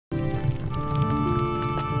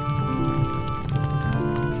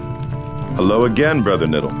Hello again, Brother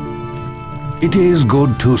Niddle. It is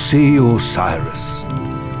good to see you, Cyrus.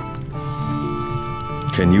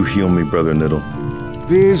 Can you heal me, Brother Niddle?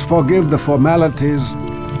 Please forgive the formalities,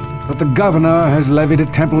 but the governor has levied a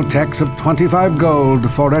temple tax of 25 gold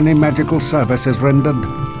for any magical services rendered,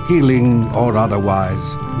 healing or otherwise.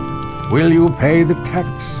 Will you pay the tax?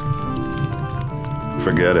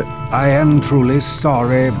 Forget it. I am truly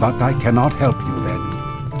sorry, but I cannot help you then.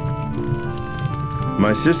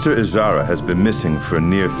 My sister Izara has been missing for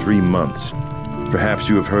near 3 months. Perhaps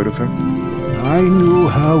you have heard of her? I knew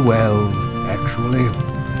her well, actually.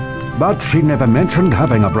 But she never mentioned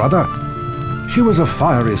having a brother. She was a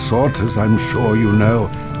fiery sort, as I'm sure you know,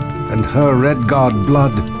 and her Redguard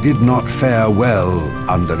blood did not fare well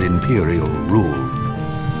under Imperial rule.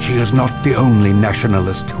 She is not the only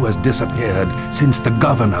nationalist who has disappeared since the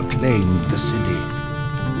governor claimed the city.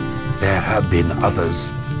 There have been others.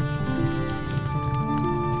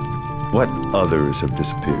 What others have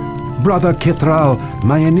disappeared? Brother Kithral,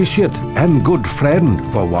 my initiate and good friend,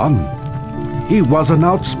 for one. He was an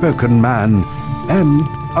outspoken man and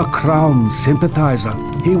a Crown sympathizer.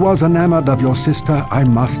 He was enamored of your sister, I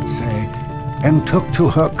must say, and took to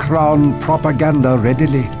her Crown propaganda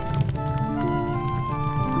readily.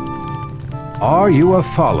 Are you a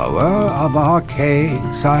follower of RK,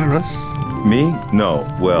 Cyrus? Me? No.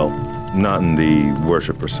 Well, not in the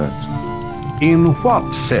worshipper sense. In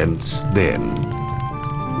what sense, then?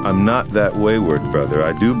 I'm not that wayward, brother.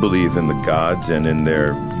 I do believe in the gods and in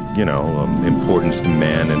their, importance to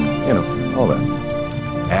man and, all that.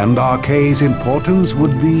 And RK's importance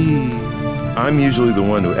would be? I'm usually the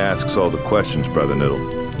one who asks all the questions, Brother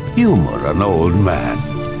Niddle. Humor an old man.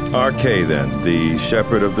 RK, then, the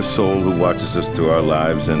shepherd of the soul who watches us through our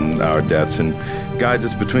lives and our deaths and guides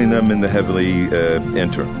us between them in the heavenly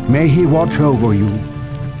interim. May he watch over you.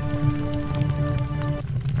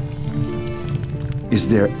 Is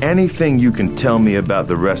there anything you can tell me about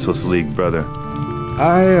the Restless League, brother?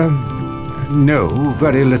 I know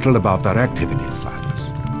very little about their activities,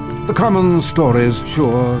 Cyrus. The common stories,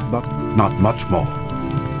 sure, but not much more.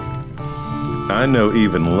 I know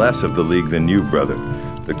even less of the League than you, brother.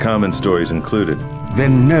 The common stories included.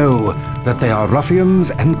 Then know that they are ruffians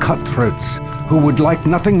and cutthroats who would like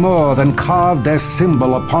nothing more than carve their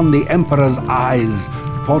symbol upon the Emperor's eyes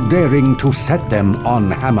for daring to set them on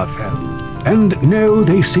Hammerfell. And know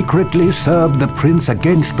they secretly served the prince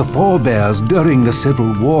against the forebears during the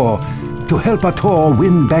Civil War to help Ator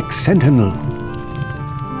win back Sentinel.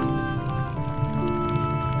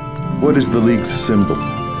 What is the League's symbol?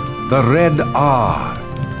 The red R,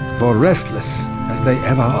 for restless as they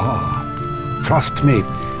ever are. Trust me,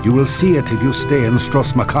 you will see it if you stay in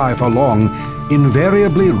Stros Makai for long,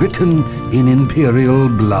 invariably written in Imperial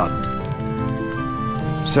blood.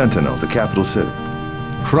 Sentinel, the capital city.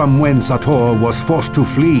 From whence Ator was forced to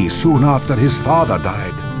flee soon after his father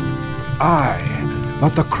died. Aye,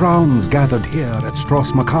 but the crowns gathered here at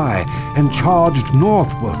Stros Makai and charged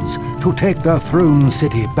northwards to take their throne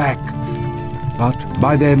city back. But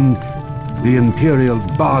by then, the Imperial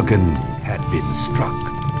bargain had been struck.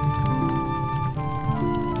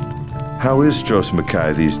 How is Stros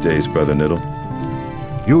Makai these days, Brother Niddle?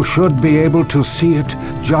 You should be able to see it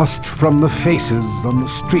just from the faces on the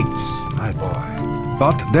streets, my boy.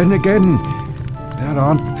 But then again, there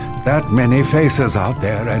aren't that many faces out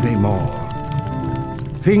there anymore.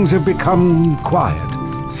 Things have become quiet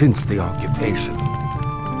since the occupation.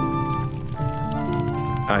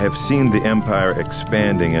 I have seen the Empire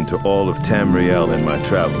expanding into all of Tamriel in my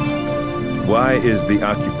travels. Why is the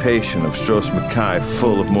occupation of Stros Makai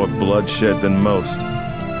full of more bloodshed than most?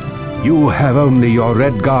 You have only your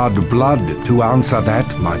Redguard blood to answer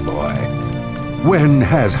that, my boy. When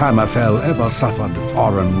has Hammerfell ever suffered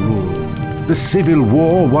foreign rule? The Civil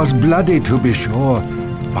War was bloody, to be sure,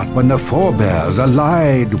 but when the forebears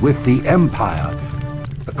allied with the Empire,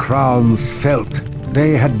 the crowns felt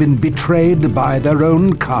they had been betrayed by their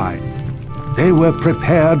own kind. They were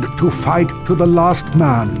prepared to fight to the last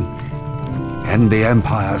man, and the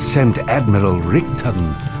Empire sent Admiral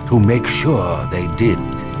Richten to make sure they did.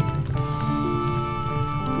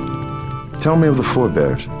 Tell me of the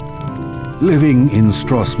forebears. Living in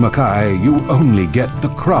Stros Makai, you only get the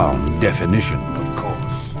Crown definition, of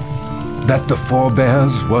course. That the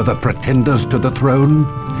forebears were the pretenders to the throne,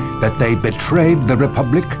 that they betrayed the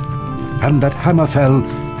Republic, and that Hammerfell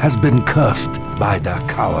has been cursed by their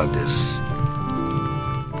cowardice.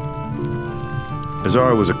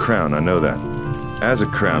 Azara was a crown, I know that. As a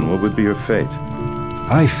crown, what would be her fate?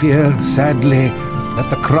 I fear, sadly, that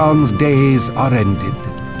the Crown's days are ended.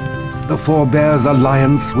 The forebears'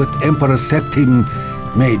 alliance with Emperor Septim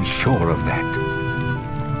made sure of that.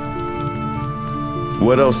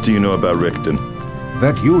 What else do you know about Richten?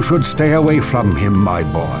 That you should stay away from him, my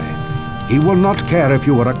boy. He will not care if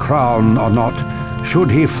you are a crown or not, should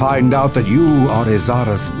he find out that you are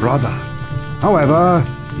Izara's brother. However,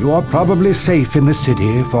 you are probably safe in the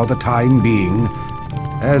city for the time being,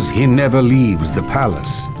 as he never leaves the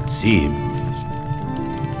palace, seems.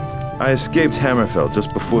 I escaped Hammerfell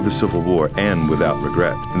just before the Civil War, and without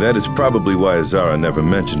regret. That is probably why Izara never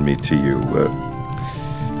mentioned me to you.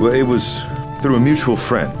 Well, it was through a mutual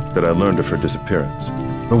friend that I learned of her disappearance.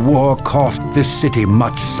 The war cost this city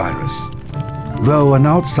much, Cyrus. Though an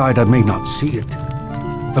outsider may not see it,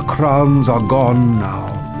 the crowns are gone now,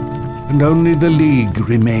 and only the League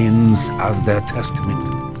remains as their testament.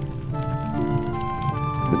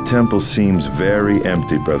 The temple seems very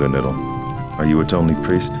empty, Brother Niddle. Are you its only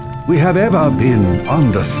priest? We have ever been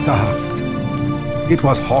understaffed. It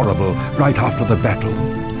was horrible right after the battle.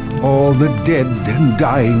 All the dead and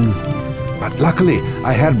dying. But luckily,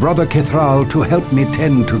 I had Brother Kithral to help me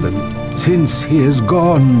tend to them. Since he is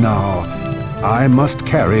gone now, I must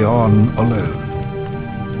carry on alone.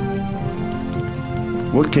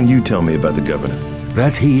 What can you tell me about the governor?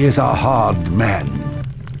 That he is a hard man.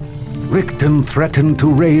 Richten threatened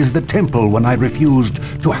to raise the temple when I refused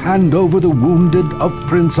to hand over the wounded of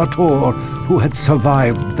Prince Ator, who had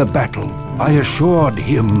survived the battle. I assured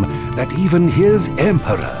him that even his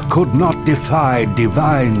emperor could not defy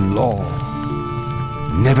divine law.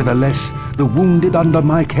 Nevertheless, the wounded under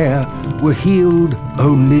my care were healed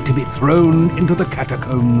only to be thrown into the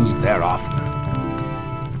catacombs thereafter.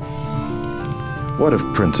 What of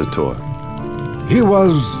Prince Ator? He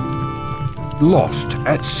was lost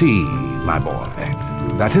at sea, my boy.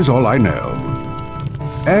 That is all I know.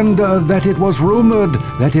 And that it was rumored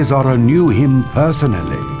that Izara knew him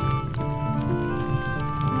personally.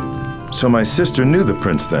 So my sister knew the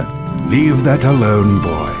prince then? Leave that alone,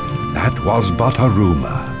 boy. That was but a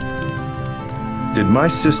rumor. Did my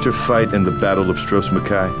sister fight in the Battle of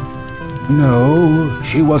Stros-Makai? No,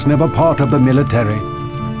 she was never part of the military.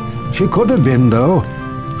 She could have been, though.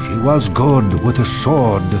 She was good with a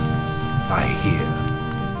sword, I hear.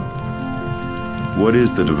 What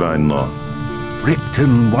is the divine law?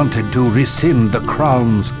 Richten wanted to rescind the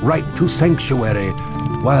crown's right to sanctuary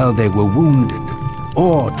while they were wounded,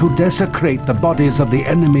 or to desecrate the bodies of the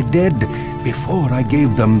enemy dead before I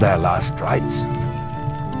gave them their last rites.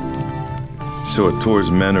 So Ator's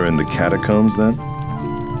men are in the catacombs, then?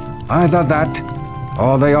 Either that,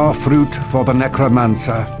 or they are fruit for the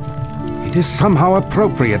necromancer. It is somehow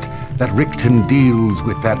appropriate that Richten deals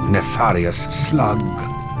with that nefarious slug.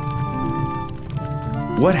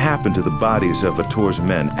 What happened to the bodies of Ator's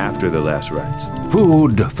men after their last rites?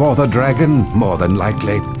 Food for the dragon, more than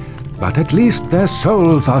likely. But at least their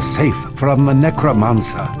souls are safe from the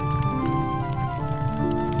necromancer.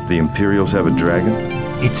 The Imperials have a dragon?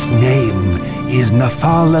 Its name is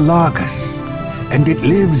Nafal-Elagus, and it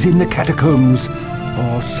lives in the catacombs,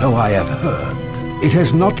 or so I have heard. It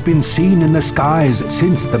has not been seen in the skies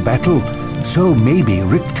since the battle, so maybe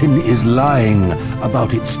Richten is lying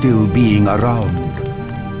about it still being around.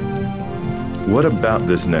 What about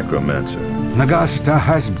this necromancer? Nagasta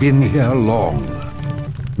has been here long,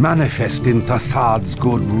 manifesting Tassad's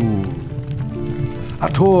good rule.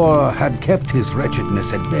 Ator had kept his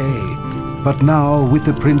wretchedness at bay, but now, with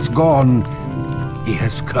the prince gone, he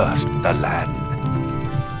has cursed the land.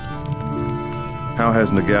 How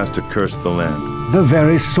has Nagasta cursed the land? The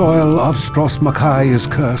very soil of Stros-Makai is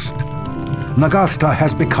cursed. Nagasta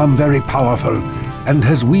has become very powerful, and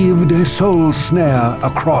has weaved a soul snare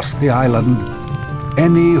across the island.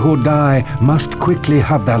 Any who die must quickly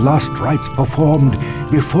have their last rites performed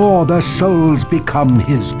before their souls become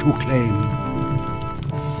his to claim.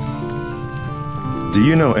 Do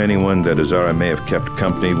you know anyone that Izara may have kept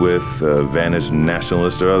company with, vanished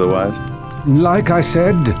nationalist or otherwise? Like I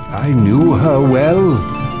said, I knew her well,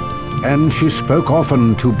 and she spoke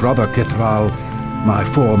often to Brother Kithral, my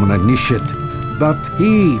former initiate, but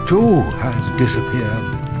he, too, has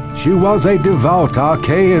disappeared. She was a devout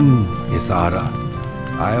Archaean, Izara.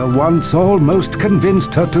 I once almost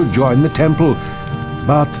convinced her to join the temple,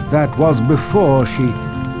 but that was before she...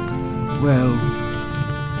 well...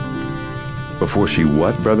 Before she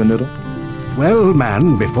what, Brother Niddle? Well,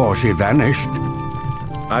 man, before she vanished.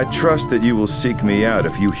 I trust that you will seek me out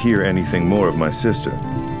if you hear anything more of my sister.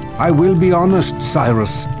 I will be honest,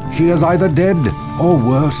 Cyrus. She is either dead or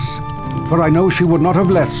worse. For I know she would not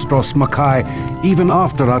have left Stros-Makai even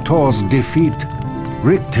after Ator's defeat.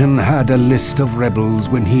 Richten had a list of rebels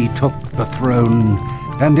when he took the throne,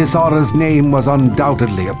 and Izara's name was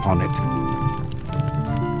undoubtedly upon it.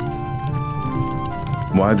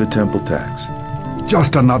 Why the temple tax?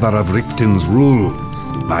 Just another of Richten's rules.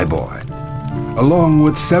 my boy, along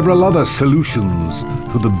with several other solutions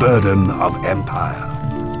to the burden of empire.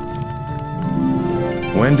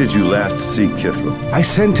 When did you last see Kithral? I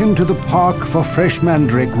sent him to the park for fresh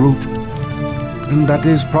mandrake root, and that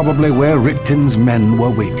is probably where Richton's men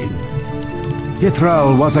were waiting.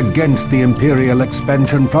 Kithral was against the Imperial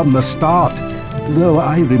expansion from the start, though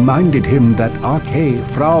I reminded him that Archay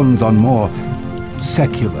frowns on more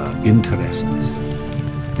secular interests.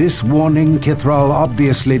 This warning Kithral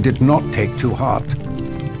obviously did not take to heart.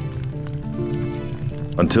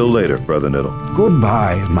 Until later, Brother Niddle.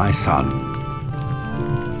 Goodbye, my son.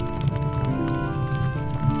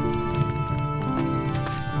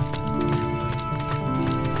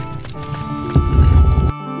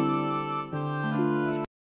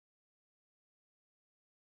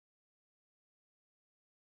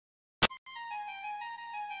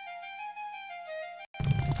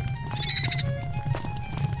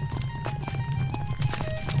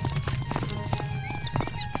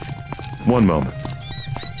 One moment.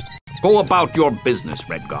 Go about your business,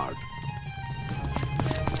 Redguard.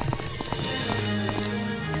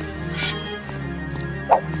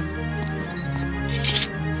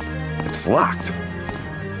 It's locked.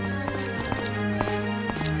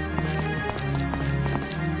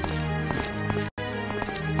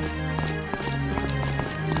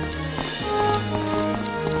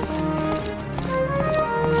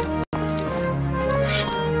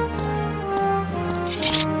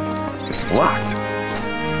 It's locked.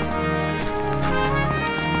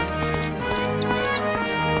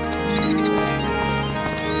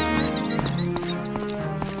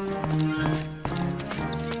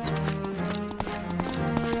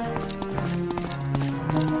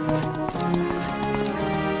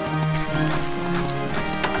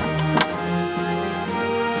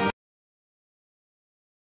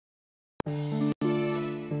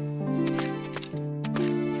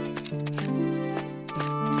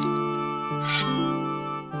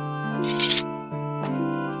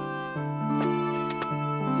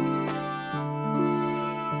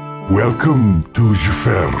 Welcome to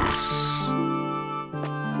Waterfalls.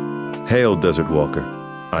 Hail, Desert Walker.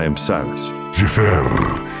 I am Cyrus.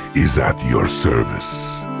 Waterfall is at your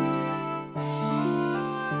service.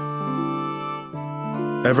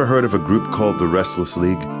 Ever heard of a group called the Restless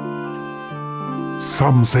League?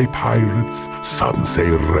 Some say pirates, some say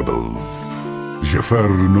rebels. Waterfall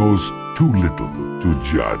knows too little to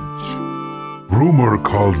judge. Rumor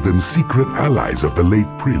calls them secret allies of the late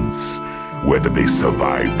prince. Whether they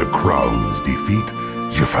survived the Crown's defeat,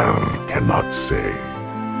 Waterfall cannot say.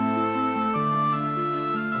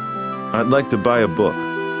 I'd like to buy a book.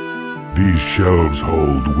 These shelves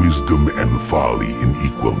hold wisdom and folly in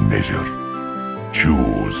equal measure.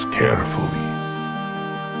 Choose carefully.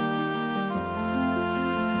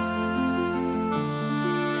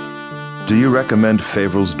 Do you recommend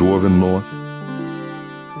Favral's Dwarven lore?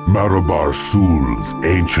 Marabar Sul's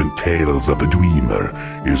Ancient Tales of the Dreamer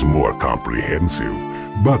is more comprehensive,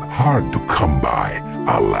 but hard to come by,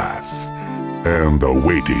 alas. And a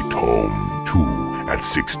weighty tome, too, at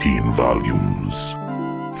 16 volumes.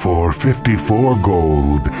 For 54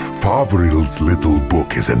 gold, Favril's little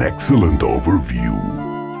book is an excellent overview.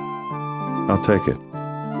 I'll take it.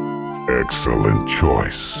 Excellent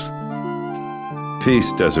choice.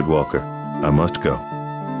 Peace, Desert Walker. I must go.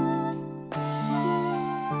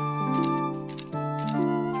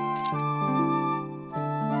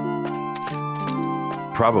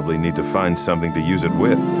 Probably need to find something to use it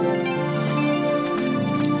with.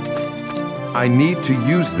 I need to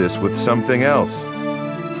use this with something else.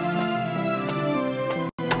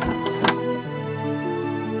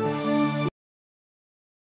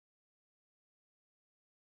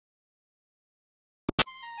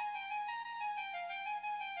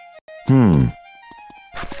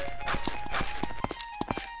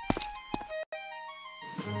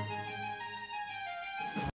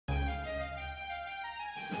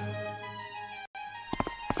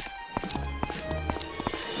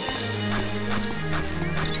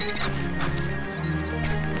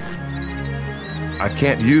 I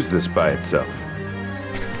can't use this by itself.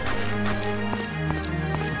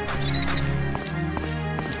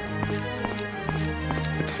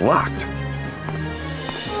 It's locked.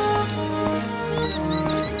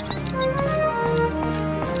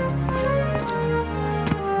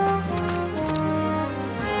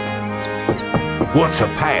 What's a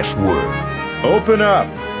password? Open up!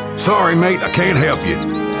 Sorry, mate, I can't help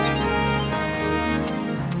you.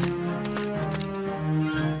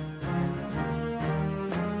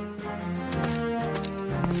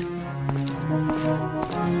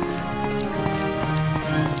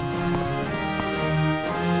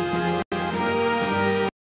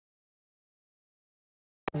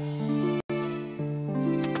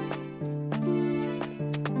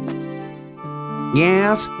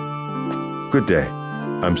 Yes? Good day.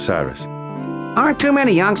 I'm Cyrus. Aren't too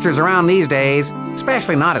many youngsters around these days,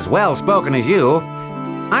 especially not as well-spoken as you.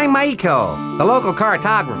 I'm Maiko, the local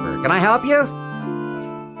cartographer. Can I help you?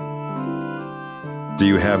 Do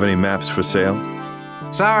you have any maps for sale?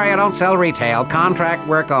 Sorry, I don't sell retail, contract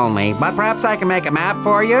work only, but perhaps I can make a map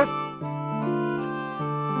for you?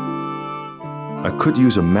 I could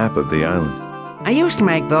use a map of the island. I used to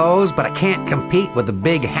make those, but I can't compete with the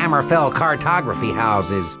big Hammerfell cartography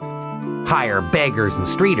houses. Hire beggars and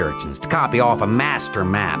street urchins to copy off a master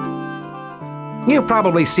map. You've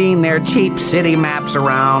probably seen their cheap city maps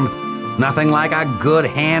around. Nothing like a good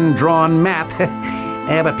hand-drawn map.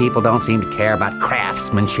 But people don't seem to care about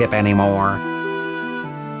craftsmanship anymore.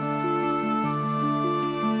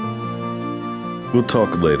 We'll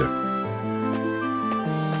talk later.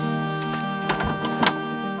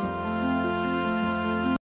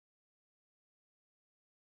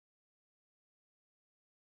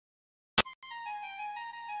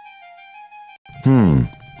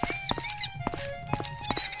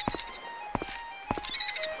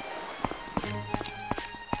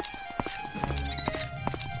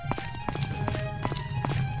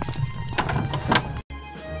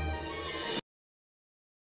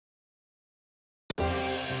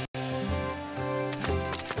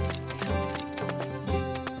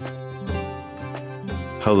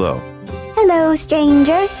 Hello. Hello,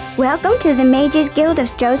 stranger. Welcome to the Mages Guild of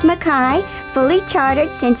Stros Mackay, fully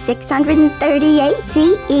chartered since 638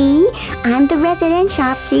 CE. I'm the resident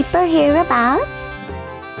shopkeeper hereabouts.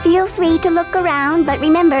 Feel free to look around, but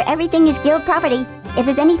remember, everything is guild property. If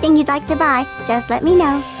there's anything you'd like to buy, just let me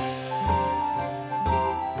know.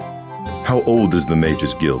 How old is the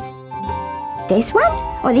Mages Guild? This one?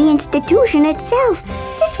 Or the institution itself?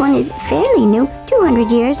 This one is fairly new, 200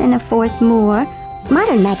 years and a fourth more.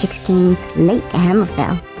 Modern magic's came late to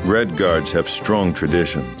Hammerfell. Redguards have strong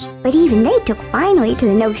traditions. But even they took finally to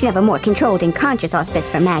the notion of a more controlled and conscious auspice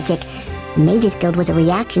for magic. The Mages Guild was a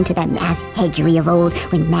reaction to that mass hedgery of old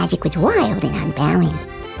when magic was wild and unbalanced.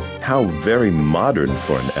 How very modern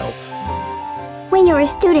for an elf. When you're a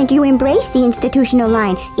student, you embrace the institutional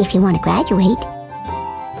line if you want to graduate.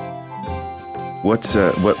 What's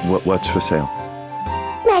for sale?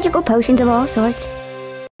 Magical potions of all sorts.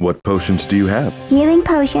 What potions do you have? Healing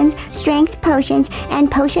potions, strength potions, and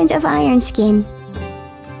potions of iron skin.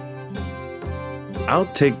 I'll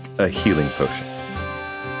take a healing potion.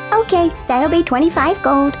 Okay, that'll be 25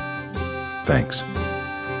 gold. Thanks.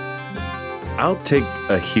 I'll take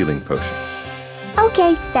a healing potion.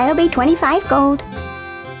 Okay, that'll be 25 gold.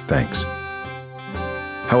 Thanks.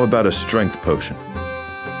 How about a strength potion?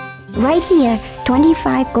 Right here,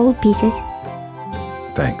 25 gold pieces.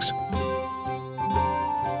 Thanks.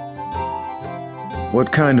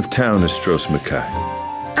 What kind of town is Stros Mackay?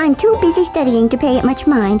 I'm too busy studying to pay it much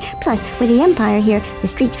mind. Plus, with the Empire here, the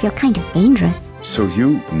streets feel kind of dangerous. So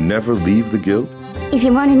you never leave the guild? If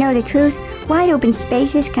you want to know the truth, wide open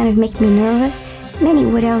spaces kind of make me nervous. Many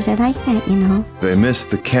wood elves are like that, you know. They miss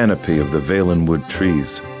the canopy of the Valenwood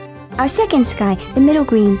trees. Our second sky, the middle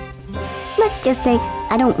green. Let's just say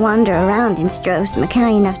I don't wander around in Stros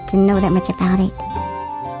Mackay enough to know that much about it.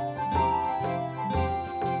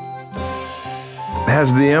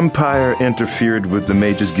 Has the Empire interfered with the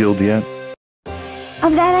Mages Guild yet?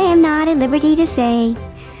 Of that I am not at liberty to say.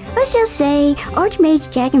 Let's just say Archmage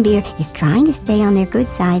Jagenveer is trying to stay on their good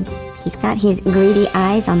side. He's got his greedy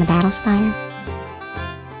eyes on the battle spire.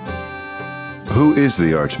 Who is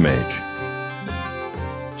the Archmage?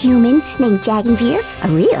 Human named Jagenveer, a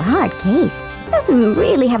real hard case. Doesn't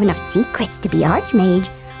really have enough secrets to be Archmage.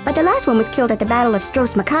 But the last one was killed at the Battle of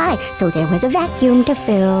Stros Mackay, so there was a vacuum to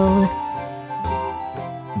fill.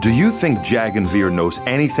 Do you think Jagenveer knows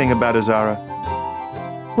anything about Azara?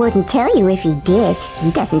 Wouldn't tell you if he did. He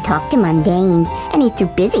doesn't talk to mundanes, and he's too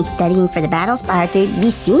busy studying for the battle spire to be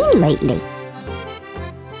seen lately.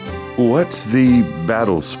 What's the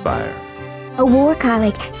Battle Spire? A war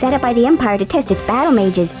college set up by the Empire to test its battle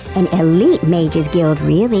mages. An elite mages guild,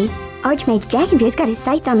 really. Archmage Jagenveer's got his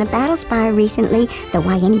sights on the battle spire recently, though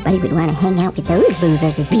why anybody would want to hang out with those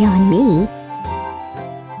losers is beyond me.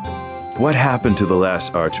 What happened to the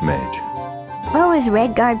last Archmage? Oh, as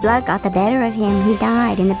Redguard blood got the better of him, he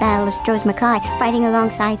died in the Battle of Stros Mackay, fighting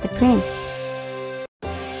alongside the prince.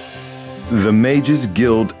 The Mages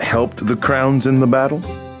Guild helped the Crowns in the battle?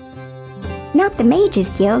 Not the Mages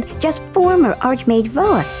Guild, just former Archmage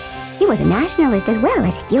Voa. He was a nationalist as well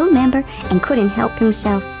as a guild member and couldn't help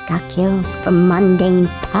himself. Got killed for mundane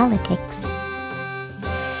politics.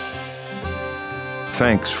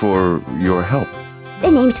 Thanks for your help. The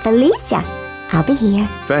name's Felicia. I'll be here.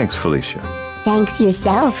 Thanks, Felicia. Thanks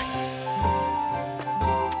yourself.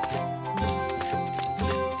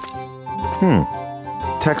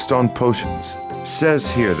 Text on potions. Says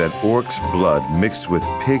here that orc's blood mixed with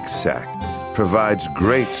pig sack provides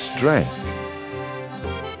great strength.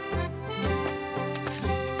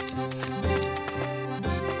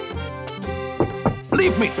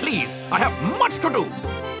 Leave me, please. I have much to do.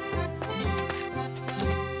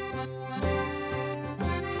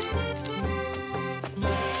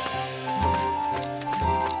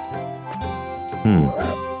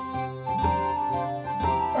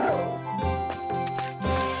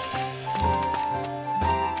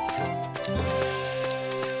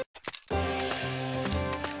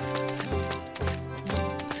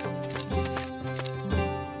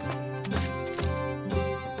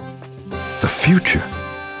 The future.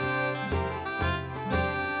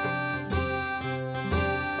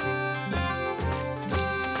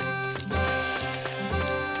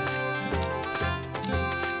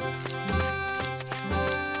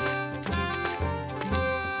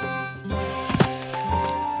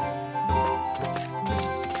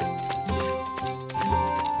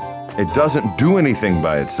 It doesn't do anything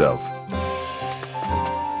by itself.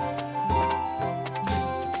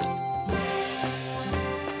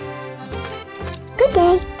 Good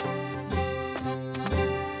day.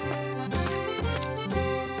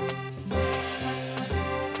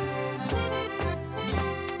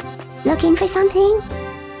 Looking for something?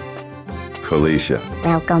 Felicia,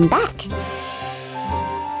 Welcome back.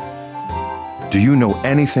 do you know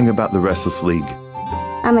anything about the Restless League?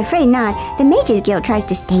 I'm afraid not. The Mages Guild tries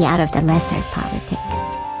to stay out of the lesser politics.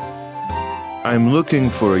 I'm looking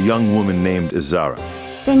for a young woman named Izara.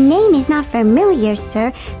 The name is not familiar,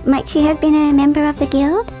 sir. Might she have been a member of the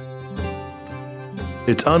guild?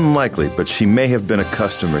 It's unlikely, but she may have been a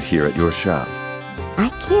customer here at your shop. I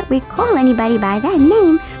can't recall anybody by that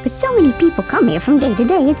name, but so many people come here from day to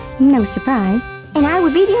day, it's no surprise. And I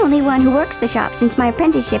would be the only one who works the shop since my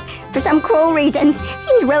apprenticeship, for some cruel reason,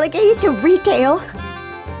 seems relegated to retail.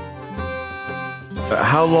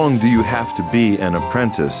 How long do you have to be an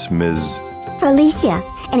apprentice, Ms. Felicia,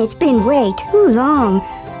 and it's been way too long.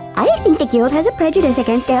 I think the guild has a prejudice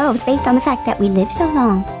against elves based on the fact that we live so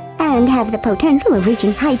long, and have the potential of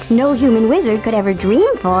reaching heights no human wizard could ever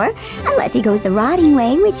dream for, unless he goes the rotting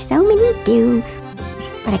way, which so many do.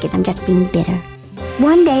 But I guess I'm just being bitter.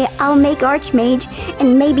 One day I'll make Archmage,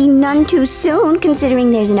 and maybe none too soon,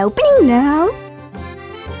 considering there's an opening now.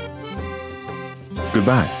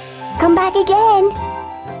 Goodbye. Come back again.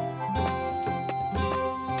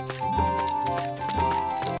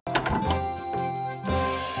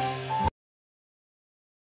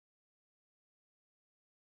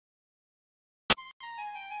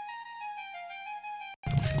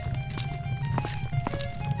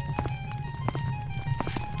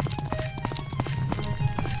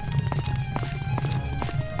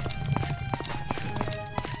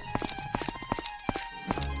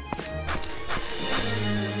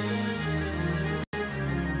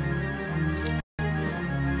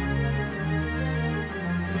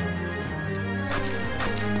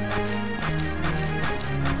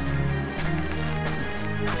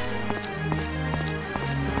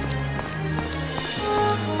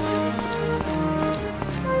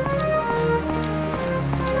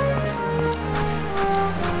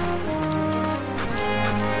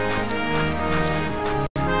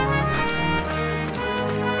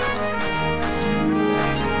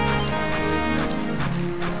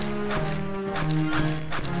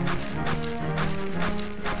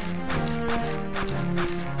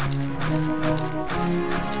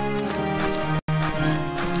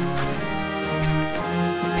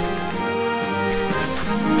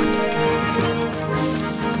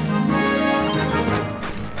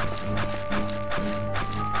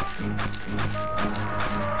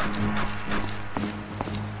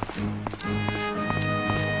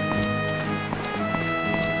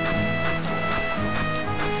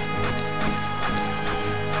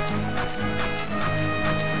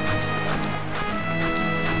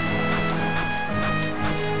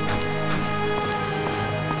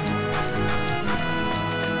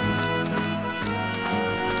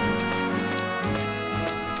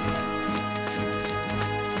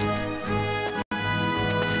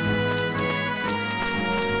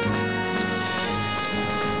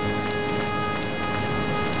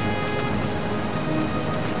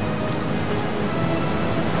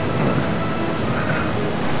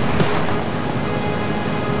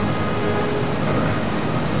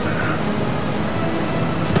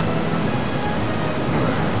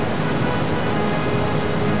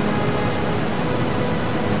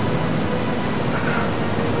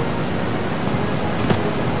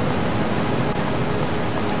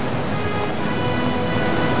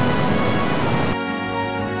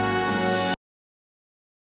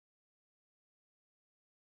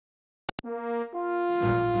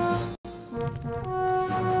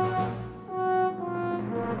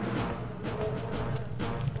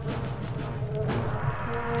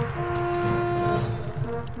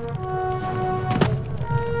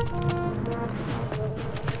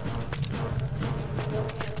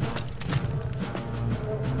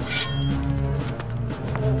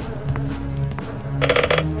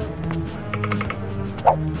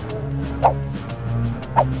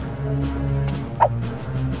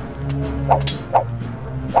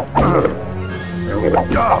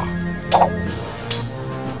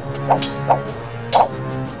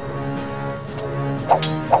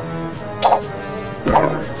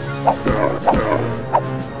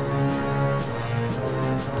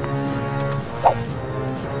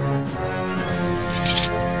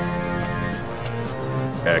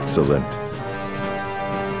 Excellent.